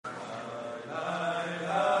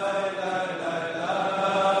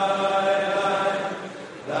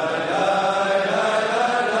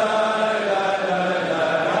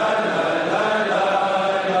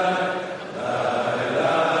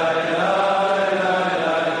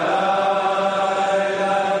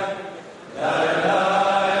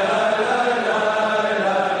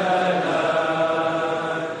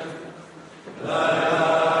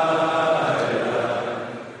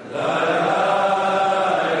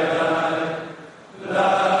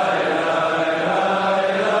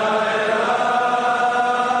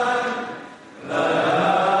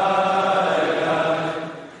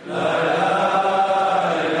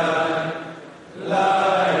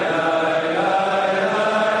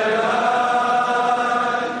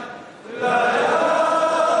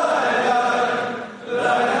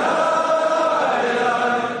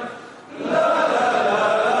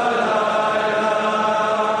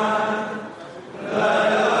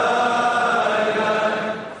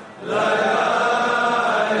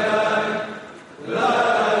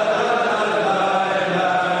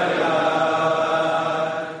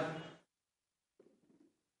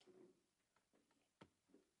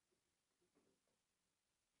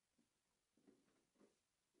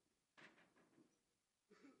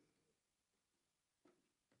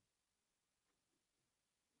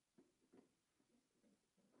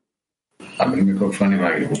Abre o microfone,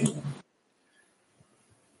 Wagner.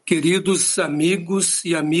 Queridos amigos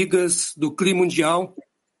e amigas do Clima Mundial,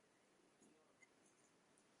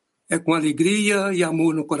 é com alegria e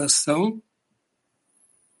amor no coração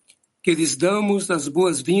que lhes damos as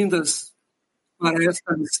boas-vindas para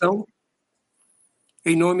esta lição,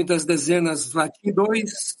 em nome das dezenas Latim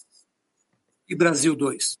 2 e Brasil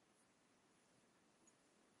 2.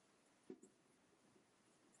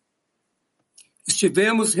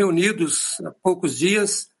 Estivemos reunidos há poucos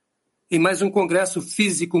dias em mais um Congresso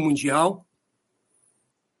Físico Mundial,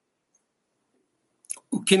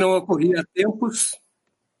 o que não ocorria há tempos.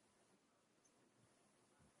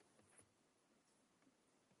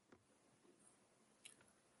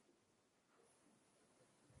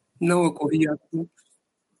 Não ocorria há tempos,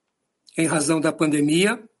 em razão da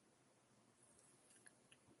pandemia,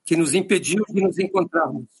 que nos impediu de nos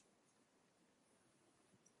encontrarmos.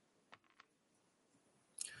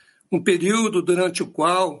 Um período durante o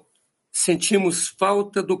qual sentimos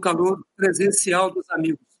falta do calor presencial dos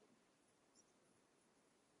amigos.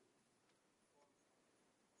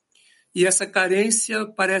 E essa carência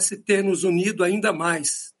parece ter nos unido ainda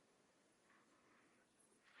mais.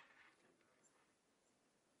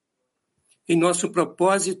 Em nosso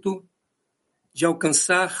propósito de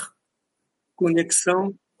alcançar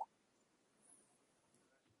conexão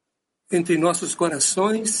entre nossos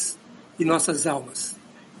corações e nossas almas.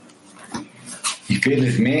 E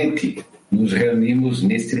felizmente nos reunimos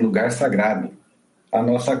neste lugar sagrado, a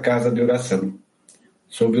nossa casa de oração,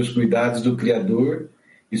 sob os cuidados do Criador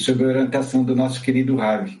e sob a orientação do nosso querido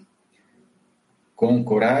Ravi, com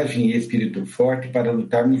coragem e espírito forte para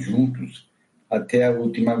lutarmos juntos até a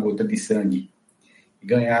última gota de sangue e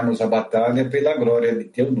ganharmos a batalha pela glória de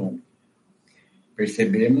teu nome.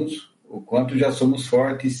 Percebemos o quanto já somos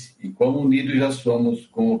fortes e quão unidos já somos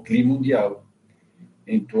com o clima mundial,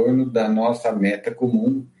 em torno da nossa meta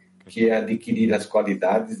comum, que é adquirir as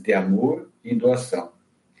qualidades de amor e doação,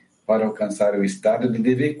 para alcançar o estado de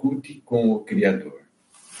Devekut com o Criador.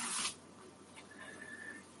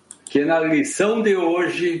 Que na lição de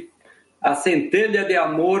hoje, a centelha de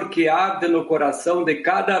amor que arde no coração de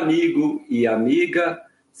cada amigo e amiga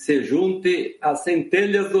se junte às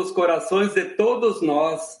centelhas dos corações de todos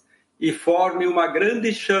nós e forme uma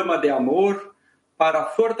grande chama de amor para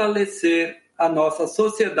fortalecer a nossa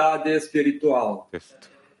sociedade espiritual.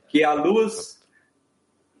 Que a luz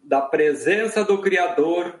da presença do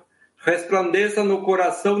Criador resplandeça no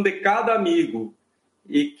coração de cada amigo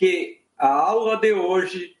e que a aula de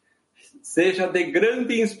hoje seja de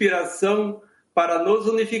grande inspiração para nos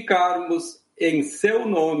unificarmos em seu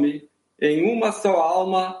nome, em uma só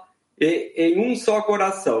alma e em um só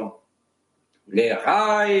coração.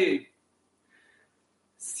 Lehai,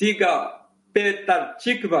 siga Petar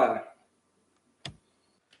Tikva.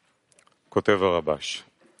 כותב הרבש,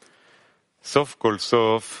 סוף כל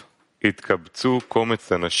סוף התקבצו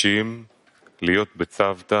קומץ אנשים להיות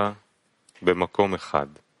בצוותא במקום אחד,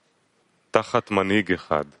 תחת מנהיג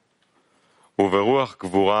אחד, וברוח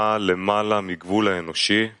גבורה למעלה מגבול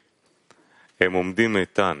האנושי, הם עומדים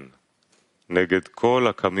איתן נגד כל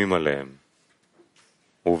הקמים עליהם,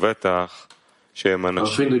 ובטח שהם Ao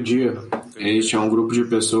אנשים... fim do dia, este é um grupo de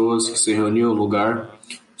pessoas que se reuniu no lugar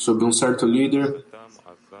sob um certo líder.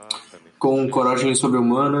 Com coragem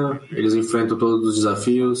sobre-humana, eles enfrentam todos os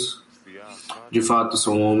desafios. De fato,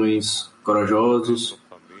 são homens corajosos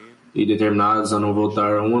e determinados a não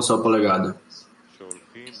voltar uma só polegada.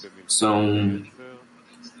 São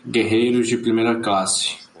guerreiros de primeira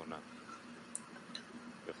classe,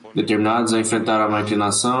 determinados a enfrentar a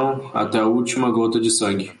maquinação até a última gota de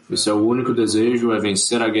sangue. E seu único desejo é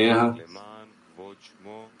vencer a guerra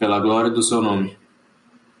pela glória do seu nome.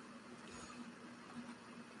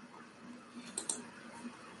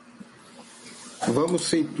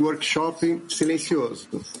 Vamos workshop silencioso.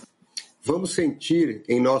 Vamos sentir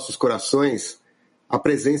em nossos corações a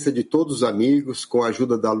presença de todos os amigos com a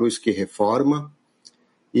ajuda da luz que reforma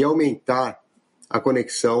e aumentar a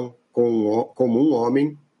conexão como um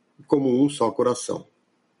homem, como um só coração.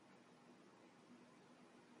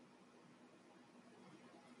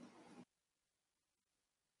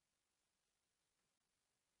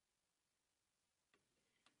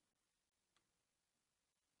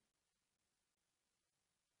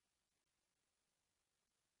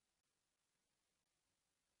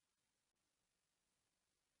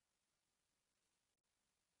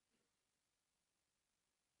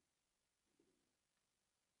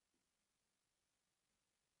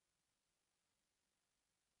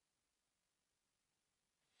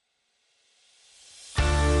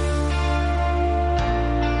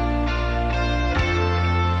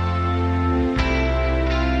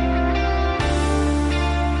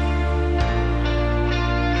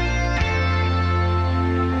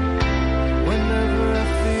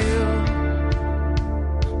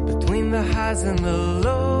 highs and the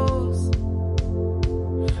lows.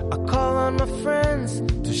 I call on my friends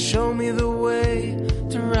to show me the way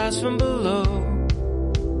to rise from below.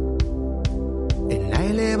 En la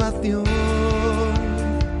elevación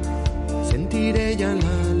sentiré ya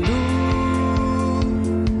la luz.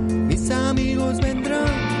 Mis amigos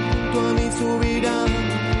vendrán, junto a mí subirán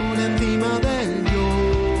por encima del yo.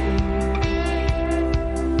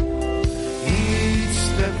 Each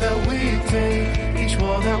step that we take, each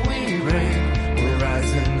wall that we break, we're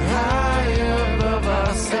rising higher above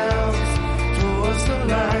ourselves towards the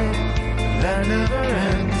light that never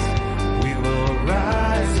ends. We will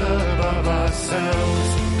rise above ourselves.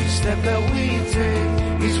 Each step that we take,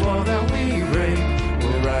 each wall that we break,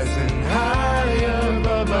 we're rising higher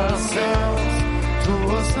above ourselves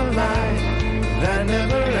towards the light that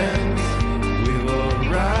never ends. We will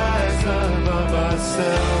rise above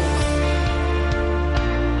ourselves.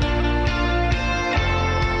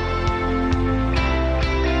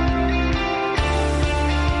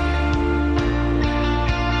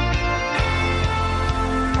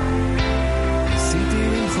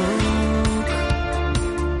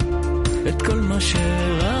 את כל מה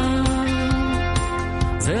שרע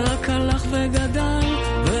זה רק הלך וגדל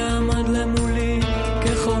ועמד למולי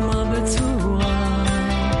כחומה בצורה.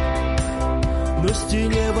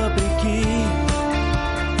 Бросили вопреки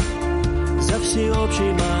за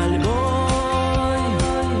всеобщей мольбой,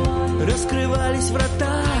 раскрывались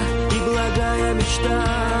врата, и благая мечта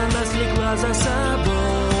нас влекла за собой.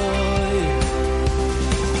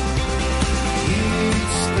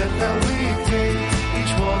 Each step that we take,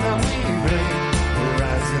 each wall that we break, we're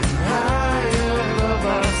rising higher above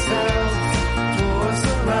ourselves towards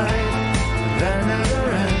the light that never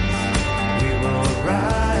ends. We will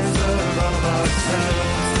rise above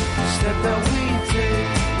ourselves. Each step that we take,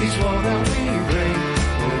 each wall that we break,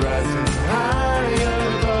 we're rising higher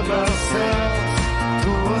above ourselves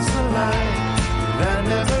towards the light that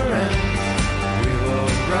never ends. We will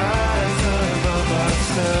rise above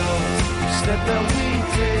ourselves. Each step that we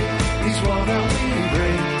take, each wall that we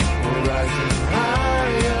break, we're rising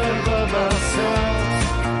higher above ourselves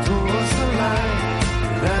towards the light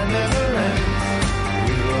that never ends.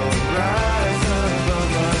 We will rise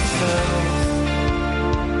above ourselves.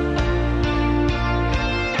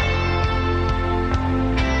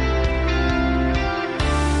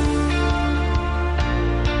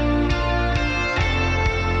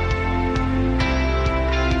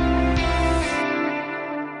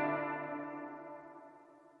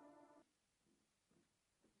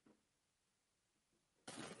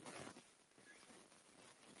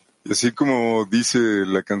 Y así como dice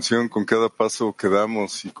la canción, con cada paso que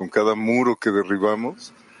damos y con cada muro que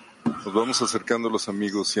derribamos, nos vamos acercando a los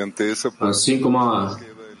amigos y ante esa... Assim como a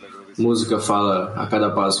música fala, a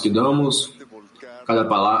cada passo que damos,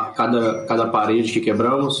 cada parede que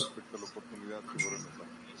quebramos,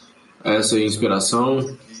 essa inspiração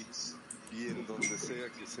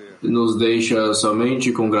nos deixa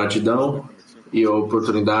somente com gratidão e a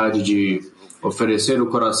oportunidade de oferecer o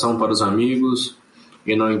coração para os amigos.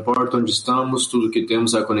 E não importa onde estamos, tudo que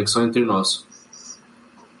temos é a conexão entre nós.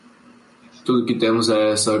 Tudo que temos é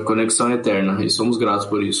essa conexão eterna, e somos gratos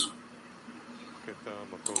por isso.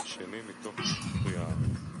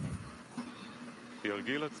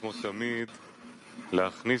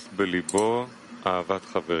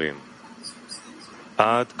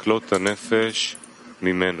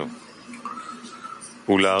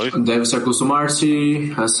 Deve-se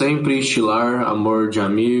acostumar-se a sempre instilar amor de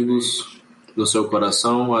amigos no seu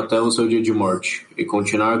coração até o seu dia de morte e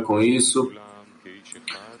continuar com isso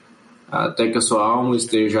até que a sua alma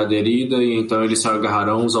esteja aderida e então eles se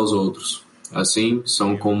agarrarão uns aos outros. Assim,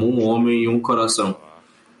 são como um homem e um coração.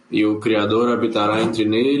 E o Criador habitará entre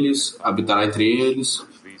eles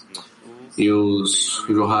e os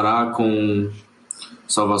jorrará com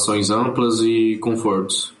salvações amplas e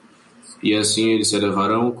confortos. E assim eles se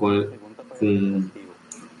elevarão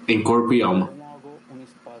em corpo e alma.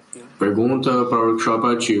 Pergunta para o workshop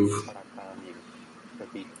ativo.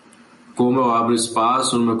 Como eu abro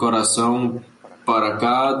espaço no meu coração para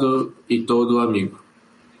cada e todo amigo?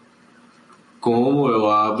 Como eu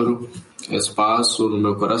abro espaço no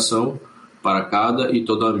meu coração para cada e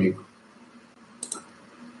todo amigo?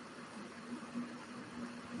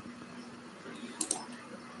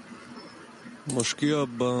 משקיע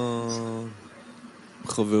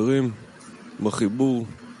בחברים, בחיבור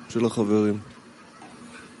של החברים.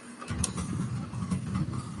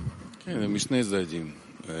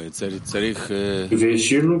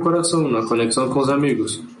 Investir no coração, na conexão com os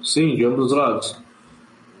amigos. Sim, de ambos os lados.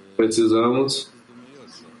 Precisamos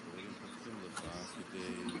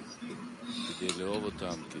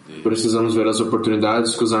Precisamos ver as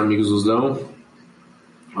oportunidades que os amigos nos dão,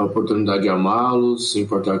 a oportunidade de amá-los, se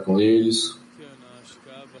importar com eles.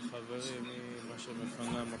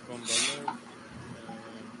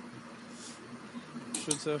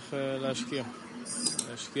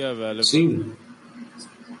 Sim,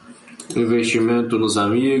 investimento nos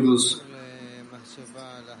amigos,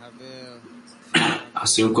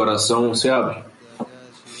 assim o coração se abre.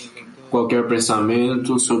 Qualquer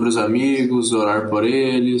pensamento sobre os amigos, orar por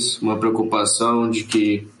eles, uma preocupação de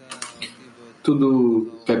que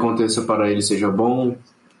tudo que aconteça para eles seja bom.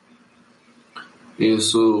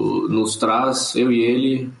 Isso nos traz, eu e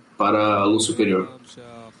ele, para a luz superior.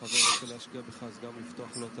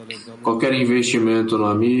 Qualquer investimento no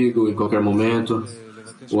amigo, em qualquer momento,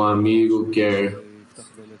 o amigo quer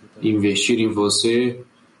investir em você,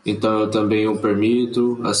 então eu também o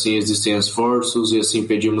permito, assim existem esforços e assim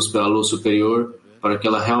pedimos pela luz superior para que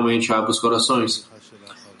ela realmente abra os corações.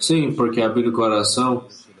 Sim, porque abrir o coração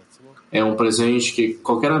é um presente que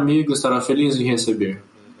qualquer amigo estará feliz em receber.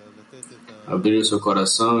 Abrir o seu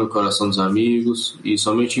coração e o coração dos amigos e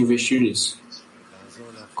somente investir nisso.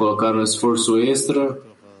 Colocar um esforço extra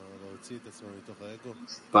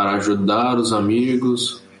para ajudar os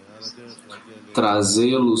amigos,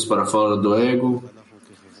 trazê-los para fora do ego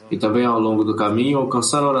e também ao longo do caminho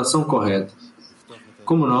alcançar a oração correta.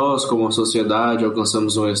 Como nós, como a sociedade,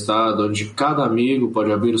 alcançamos um estado onde cada amigo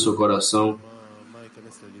pode abrir o seu coração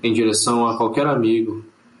em direção a qualquer amigo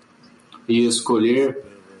e escolher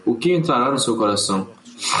o que entrará no seu coração.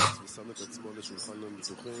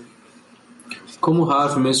 Como o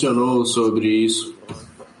Rav mencionou sobre isso,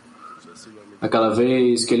 aquela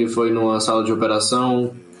vez que ele foi numa sala de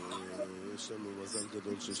operação,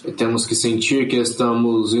 temos que sentir que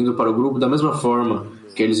estamos indo para o grupo da mesma forma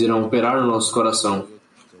que eles irão operar no nosso coração.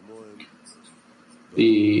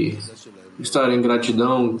 E estar em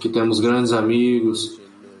gratidão que temos grandes amigos,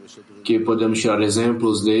 que podemos tirar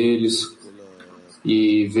exemplos deles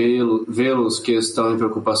e vê-los que estão em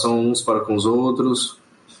preocupação uns para com os outros.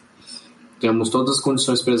 Temos todas as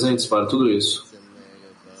condições presentes para tudo isso.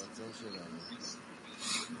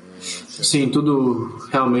 Sim, tudo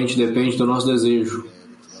realmente depende do nosso desejo.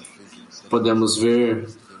 Podemos ver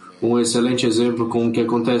um excelente exemplo com o que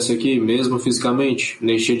acontece aqui, mesmo fisicamente,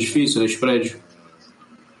 neste edifício, neste prédio.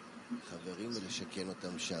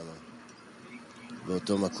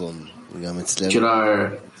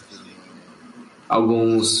 Tirar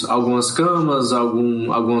algumas camas,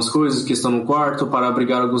 algumas coisas que estão no quarto para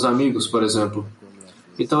abrigar alguns amigos, por exemplo.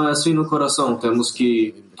 Então é assim no coração, temos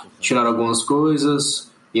que tirar algumas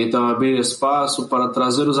coisas e então abrir espaço para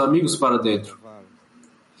trazer os amigos para dentro.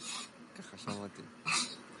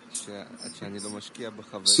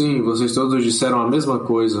 Sim, vocês todos disseram a mesma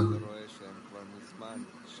coisa.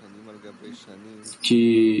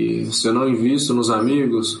 Que se eu não invisto nos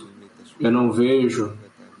amigos, eu não vejo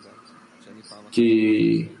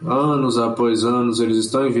que anos após anos eles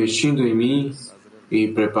estão investindo em mim e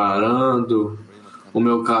preparando o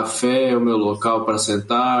meu café, o meu local para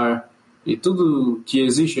sentar e tudo que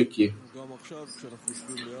existe aqui.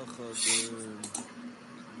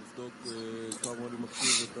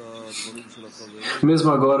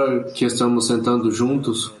 Mesmo agora que estamos sentando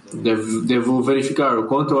juntos, devo verificar o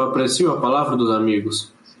quanto eu aprecio a palavra dos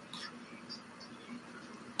amigos.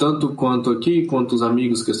 Tanto quanto aqui, quanto os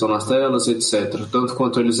amigos que estão nas telas, etc. Tanto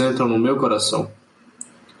quanto eles entram no meu coração.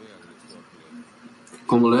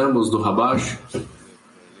 Como lemos do Rabash,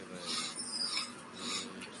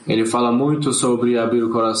 ele fala muito sobre abrir o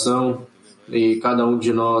coração e cada um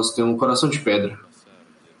de nós tem um coração de pedra.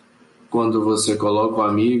 Quando você coloca o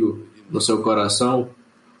amigo no seu coração,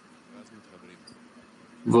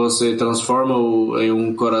 você transforma-o em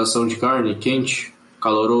um coração de carne quente,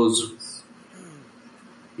 caloroso.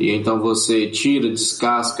 E então você tira,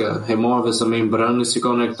 descasca, remove essa membrana e se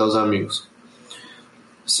conecta aos amigos.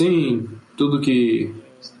 Sim, tudo que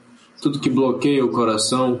bloqueia o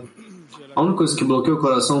coração, a única coisa que bloqueia o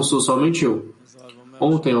coração sou somente eu.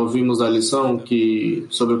 Ontem ouvimos a lição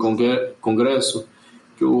sobre o congresso,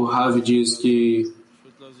 que o Rav diz que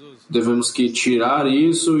devemos que tirar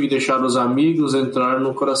isso e deixar os amigos entrar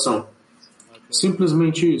no coração.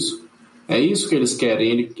 Simplesmente isso. É isso que eles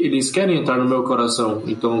querem. Eles querem entrar no meu coração.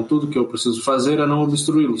 Então, tudo que eu preciso fazer é não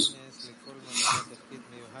obstruí-los.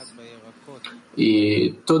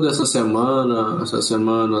 E toda essa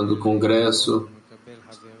semana do congresso,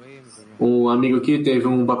 um amigo aqui teve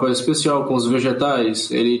um papel especial com os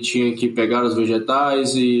vegetais. Ele tinha que pegar os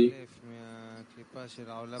vegetais e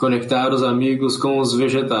conectar os amigos com os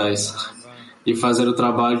vegetais e fazer o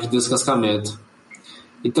trabalho de descascamento.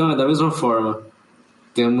 Então, é da mesma forma.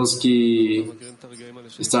 temos que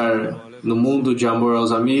estar no mundo de amor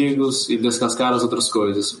aos amigos e descascar as outras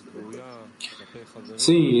coisas.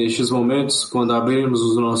 Sim, estes momentos, quando abrimos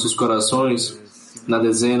os nossos corações na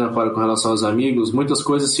dezena com relação aos amigos, muitas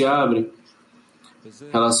coisas se abrem.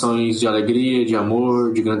 Relações de alegria, de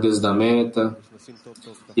amor, de grandeza da meta.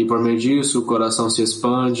 E por meio disso, o coração se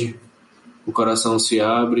expande, o coração se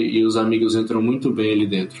abre e os amigos entram muito bem ali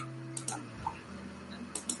dentro.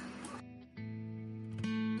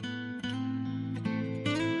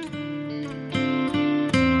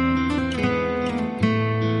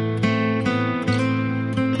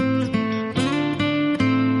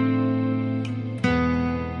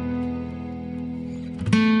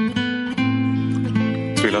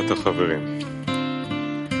 תפילת החברים.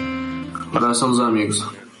 Oração dos amigos.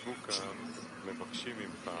 מבקשים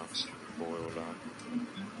ממך, בורא עולם,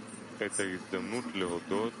 את ההזדמנות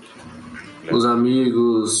להודות Os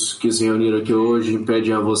amigos que se reuniram aqui hoje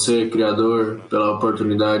pedem a você, Criador, pela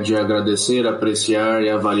oportunidade de agradecer, apreciar e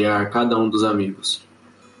avaliar cada um dos amigos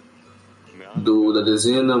da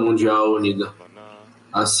dezena mundial unida,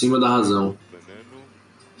 acima da razão,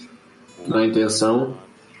 na intenção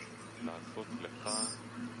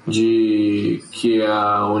de que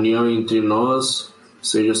a união entre nós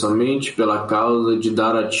seja somente pela causa de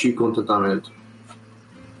dar a Ti contentamento.